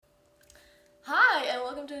and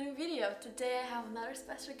welcome to a new video. Today I have another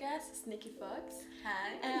special guest, it's Nikki Fox.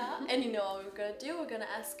 Hi. And you know what we're gonna do? We're gonna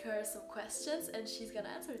ask her some questions and she's gonna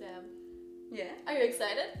answer them. Yeah. Are you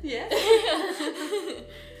excited? Yes.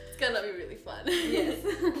 It's gonna be really fun. Yes.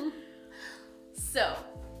 So,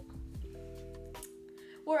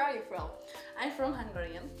 where are you from? I'm from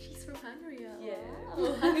Hungarian. She's from Hungary. Yeah.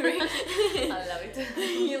 Oh, Hungary. I love it.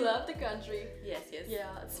 You love the country. Yes, yes. Yeah,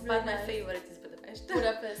 it's really But my nice. favorite is Budapest.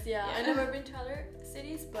 Budapest, yeah. Yeah. I've never been to other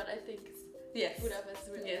cities, but I think Yes. Budapest is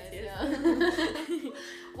really Yes, nice. yes. Yeah.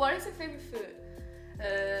 What is your favorite food?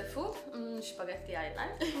 Food? Spaghetti I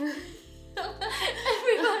like.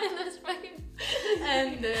 Everybody loves spaghetti.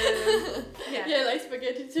 And yeah. Yeah, I like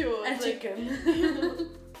spaghetti too. And It's like- chicken.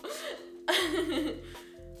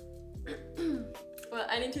 Well,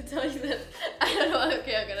 I need to tell you that I don't know.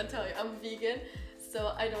 Okay, I'm gonna tell you. I'm vegan,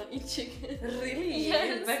 so I don't eat chicken. Really?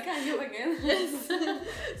 Yes. Where can you again? Yes.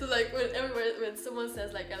 So like when someone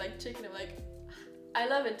says like I like chicken, I'm like I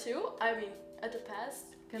love it too. I mean at the past,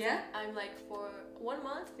 because Yeah? I'm like for 1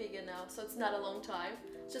 month vegan now, so it's not a long time.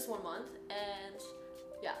 It's just 1 month, and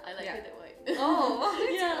yeah, I like Yeah. it that way. Oh,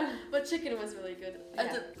 Yeah, but chicken was really good.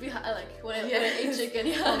 Yeah. I like when I Yeah. ate chicken.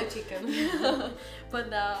 Yeah. Only chicken. Yeah. But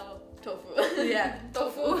now tofu. Yeah.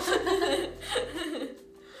 Tofu.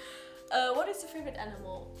 What is your favorite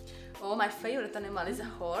animal? Oh, my favorite animal is a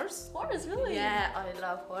horse. Horse, really? Yeah, I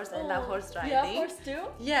love horse. I love horse riding. Yeah, horse too.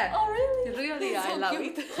 Yeah. Oh, really? Really, That's I so love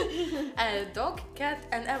cute. it. And dog, cat,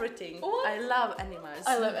 and everything. What? I love animals.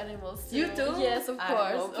 I love animals too. You too? Yes, of I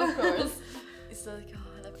course, hope. of course. It's like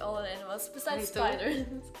I love all the animals besides Me too. spiders.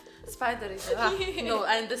 Spider is no,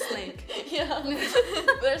 and the snake. Yeah,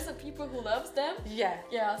 there's some people who loves them. Yeah.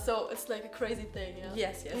 Yeah, so it's like a crazy thing. Yeah.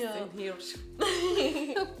 Yes, yes. Yeah. In here.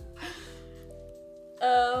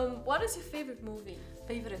 What is your favorite movie?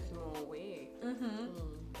 Favorite movie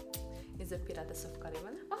is the Pirates of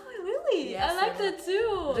Caribbean. Oh, really? Yes, I like I that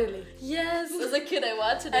too. Really? Yes, as a kid I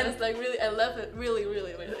watched it and I And- was like really, I love it, really,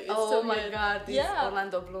 really, really. It's Oh so my good. God! This Yeah.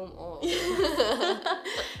 Orlando Bloom. Oh.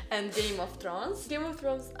 And Game of Thrones. Game of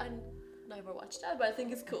Thrones, I never watched that, but I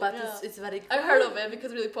think it's cool. But yeah. it's very. I heard of it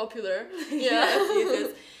because it's really popular. Yeah. Yes, it is.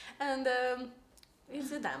 And it's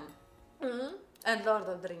them. Mhm. And Lord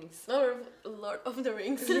of the Rings. Lord of the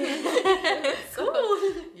Rings. Yeah. Cool.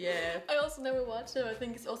 Yeah. I also never watched it. I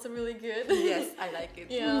think it's also really good. Yes, I like it.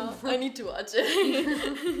 Yeah, I need to watch it.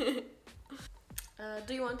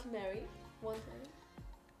 Do you want to marry one time?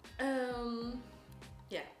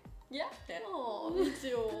 Yeah. Yeah? Yeah. Oh, me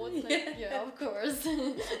too. It's like, yeah, of course.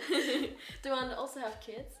 Do you want to also have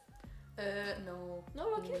kids? No. No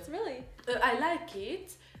kids, really? I like it,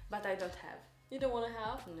 but I don't have. You don't want to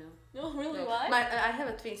have? No. No, really? No. Why? I have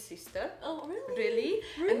a twin sister. Oh, really? Really?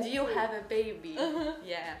 Really? And you have a baby. Uh-huh.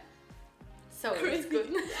 Yeah. So Crazy. it's good.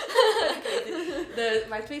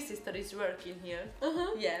 My twin sister is working here.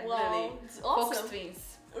 Uh-huh. Yeah, Wow, really. it's awesome. Fox twins.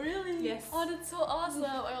 Really? Yes. Oh, that's so awesome.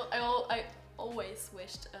 I always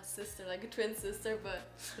wished a sister, like a twin sister, but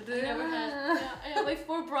I never had. Yeah, I have like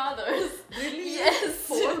 4 brothers. Really? Yes.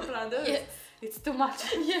 4 brothers? Yes. It's too much.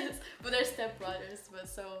 Yes, but they're step brothers, but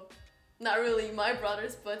so not really my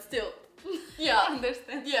brothers, but still. Yeah.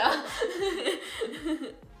 Understand? Yeah.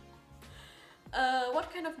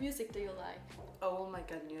 What kind of music do you like? Oh my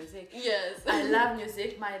God, music. Yes. I love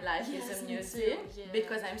music. My life Yes, is a me music too. Yeah.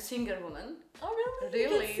 because I'm singer woman. Oh really?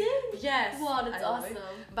 Really? You can sing? Yes. Wow, that's I love it.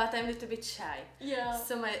 awesome. But I'm a little bit shy. Yeah.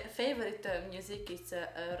 So my favorite music is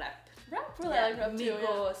rap. Rap, really? Yeah, I like rap too. Yeah.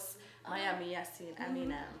 Migos, Miami Yassin,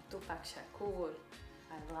 Eminem, Tupac Shakur.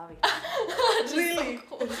 I love it. Really? So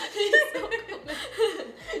cool. He's so cool.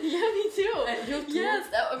 Yeah, me too. And you too? Yes,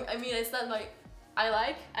 I mean it's not like I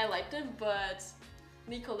like them, but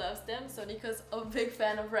Nico loves them. So Nico's a big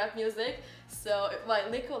fan of rap music. So while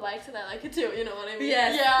Nico likes it, I like it too. You know what I mean?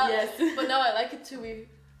 Yes, Yeah. yes. But now I like it too. We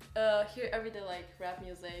hear every day like rap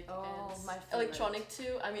music Oh, and my favorite. electronic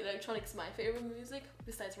too. I mean electronic's my favorite music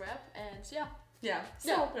besides rap. And yeah, Yeah. So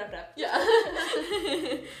Yeah. rap. yeah.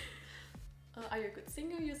 Are you a good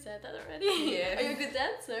singer? You said that already. Yes. Are you a good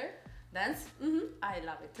dancer? Dance? Mm-hmm. I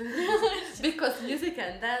love it. Because music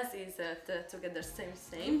and dance is together same.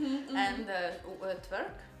 Mm-hmm. And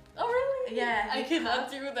twerk. Oh really? Yeah. I hip cannot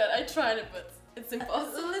hop. do that. I tried it, but it's A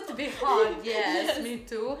impossible. little bit hard, yes, Yes. me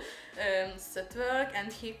too. So twerk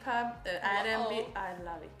and hip hop, R&B, Wow. I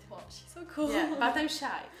love it. Wow, she's so cool. Yeah, but I'm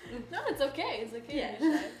shy. No, it's okay. It's okay. Yeah.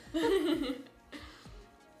 You're shy.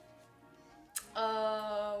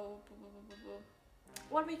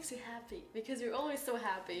 What makes you happy? Because you're always so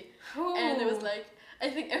happy. And it was like, I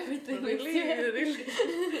think everything makes really, you happy.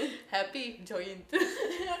 really happy, joint.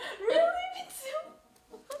 Really? Me too.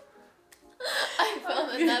 I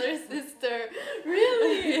found another sister. Really?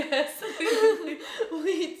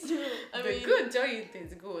 I the mean, good joint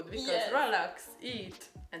is good because Yes. relax, eat,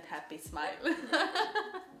 and happy smile.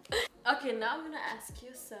 Okay, now I'm gonna ask you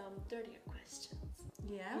some dirtier questions.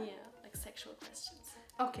 Yeah. Yeah, like sexual questions.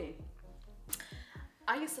 Okay.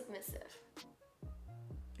 Are you submissive?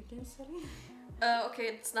 Again, sorry. Okay,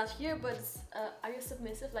 it's not here, but it's, are you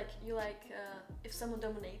submissive? Like you like if someone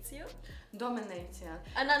dominates you, Domination.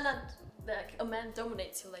 and not like a man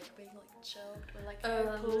dominates you, like being like choked or like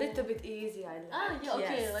A pulled. little bit easy, I like. Ah, yeah,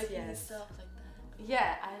 okay, Yes, like easy yes. stuff like that.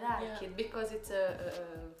 Yeah, I like Yeah. it because it's a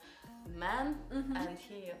man, Mhm. and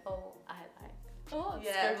he. Oh, I like. Oh, it's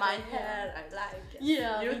Yeah, perfect, my yeah. hair, I like it.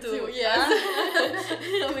 Yeah, You me too, too. Yes,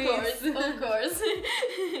 of Please. course, of course.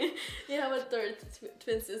 You have a third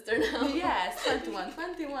twin sister now. Yes,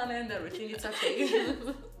 21 and everything, it's okay.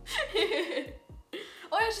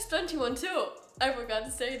 Oh yeah, she's 21 too. I forgot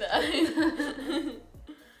to say that.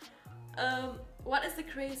 What is the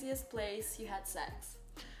craziest place you had sex?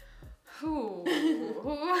 Ooh.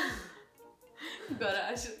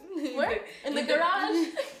 Garage. Where? In the garage?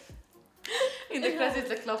 In the garage,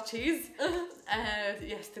 it's a cloth cheese.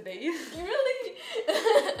 Yesterday. Really?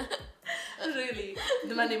 Really.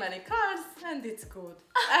 The many cars, and it's good.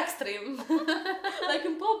 Extreme. Like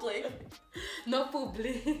in public? No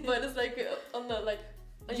public. But it's like on the like.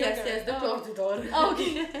 on your Yes, the garage. closed door. Oh,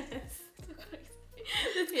 okay. Yes. So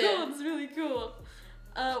crazy. It's Yeah. cool. It's really cool.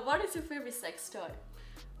 What is your favorite sex toy?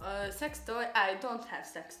 Sex toy. I don't have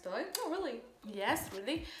sex toy. Oh really? Yes,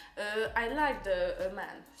 really. I like the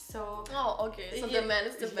man. So Oh okay. So Yeah. the man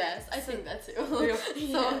is the best. I Yes. think that too.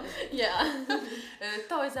 Yeah. So yeah.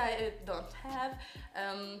 toys I don't have.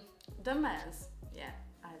 The man's. Yeah,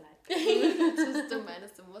 I like. Just the man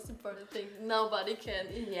is the most important thing. Nobody can.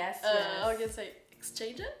 Yes. How can I say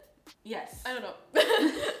exchange it? Yes. I don't know.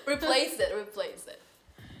 Replace it. Replace it.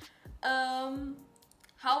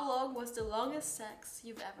 How long was the longest sex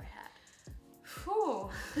you've ever had? Phew.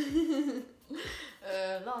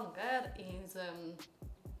 Longer is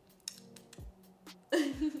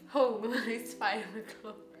it's 5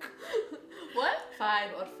 o'clock. What? 5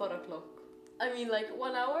 or 4 o'clock. I mean, like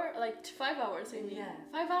 1 hour, like 5 hours. I mean. Yeah.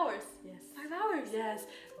 5 hours. Yes. 5 hours. Yes,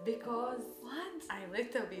 because What? I'm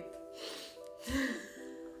little bit.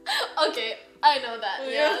 Okay, I know that.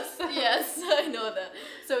 Yes, Yes. yes, I know that.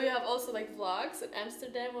 So we have also like vlogs in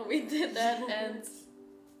Amsterdam when we did that, and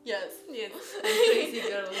yes, Yes, I'm crazy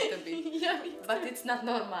girl a little bit. yeah, me too. But it's not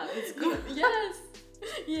normal. It's good. Yes,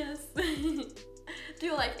 yes. Do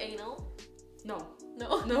you like anal? No.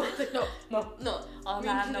 No, No. No. No. no. Oh, Me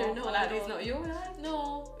no, neither, no. no, Oh, I no. It's don't. not you, right?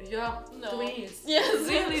 No, Yeah. no. Twins. Yes,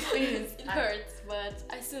 Really twins. It hurts, but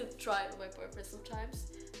I still try with my boyfriend sometimes,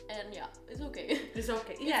 and yeah, it's okay. It's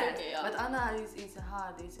okay. Yeah. okay, yeah. But Anna is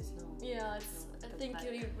hard. Is no. Yeah, it's. No, I that's think bad.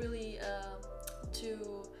 you need really to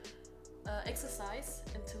exercise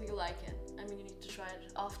until you like it. I mean, you need to try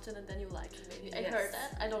it often and then you like it. Maybe I heard Yes. that.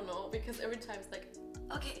 I don't know because every time it's like,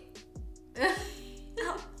 okay,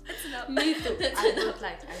 no, it's enough. Me too. That's I enough. don't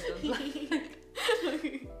like.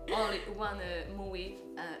 Only one movie,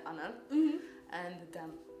 Anna, Mhm. and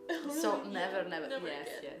them. Oh, So really? never. Never Yes,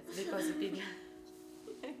 again. yes. Because big.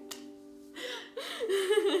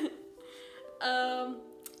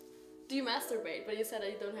 Do you masturbate? But you said that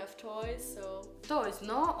you don't have toys, so Toys,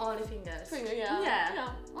 no, only fingers. finger, yeah, Yeah.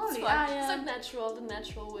 It's Only fine. I It's like natural, the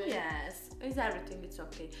natural way. Yes, it's everything. It's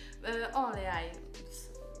okay. Only it's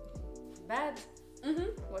bad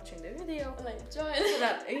watching the video. And I enjoy it.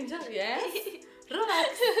 Well, enjoy, yes. Relax.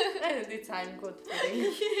 And it's I'm good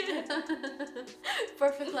feeling.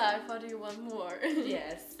 Perfect life. How do you want more?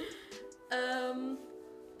 Yes.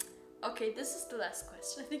 Okay, this is the last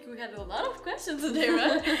question. I think we had a lot of questions today,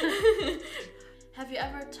 right? Have you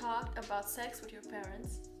ever talked about sex with your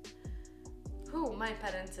parents? Oh, my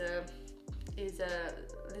parents is a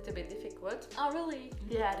little bit difficult. Oh, really?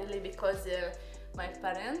 Yeah, really, because my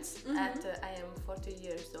parents at Mhm. I am 40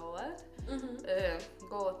 years old Mm-hmm.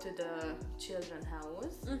 go to the children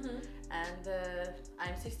house, Mm-hmm. and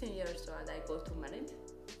I'm 16 years old. I go to married.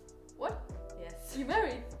 What? Yes. You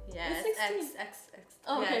married? Yes. 16? X.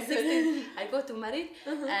 Oh, yeah, okay, 16. good. I go to married,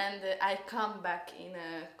 Mhm. and I come back in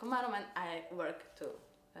Komarom, and I work too.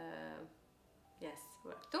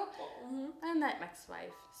 Work too. Mm-hmm. And I'm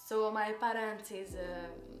ex-wife. So my parents is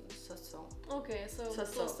so. Okay, so.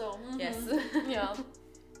 So. Mhm. Yes. Yeah.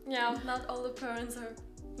 Yeah, not all the parents are.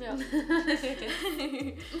 Yeah. That's it.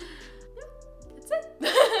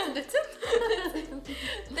 That's it.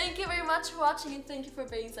 Thank you very much for watching and thank you for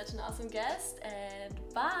being such an awesome guest. And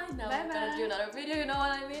bye. Now I'm gonna Bye-bye. do another video. You know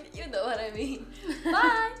what I mean? You know what I mean.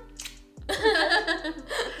 Bye.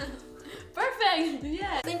 Perfect!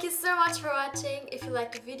 Yeah. Thank you so much for watching. If you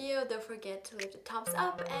liked the video, don't forget to leave the thumbs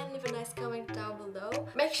up and leave a nice comment down below.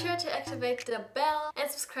 Make sure to activate the bell and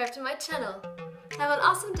subscribe to my channel. Have an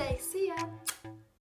awesome day. See ya!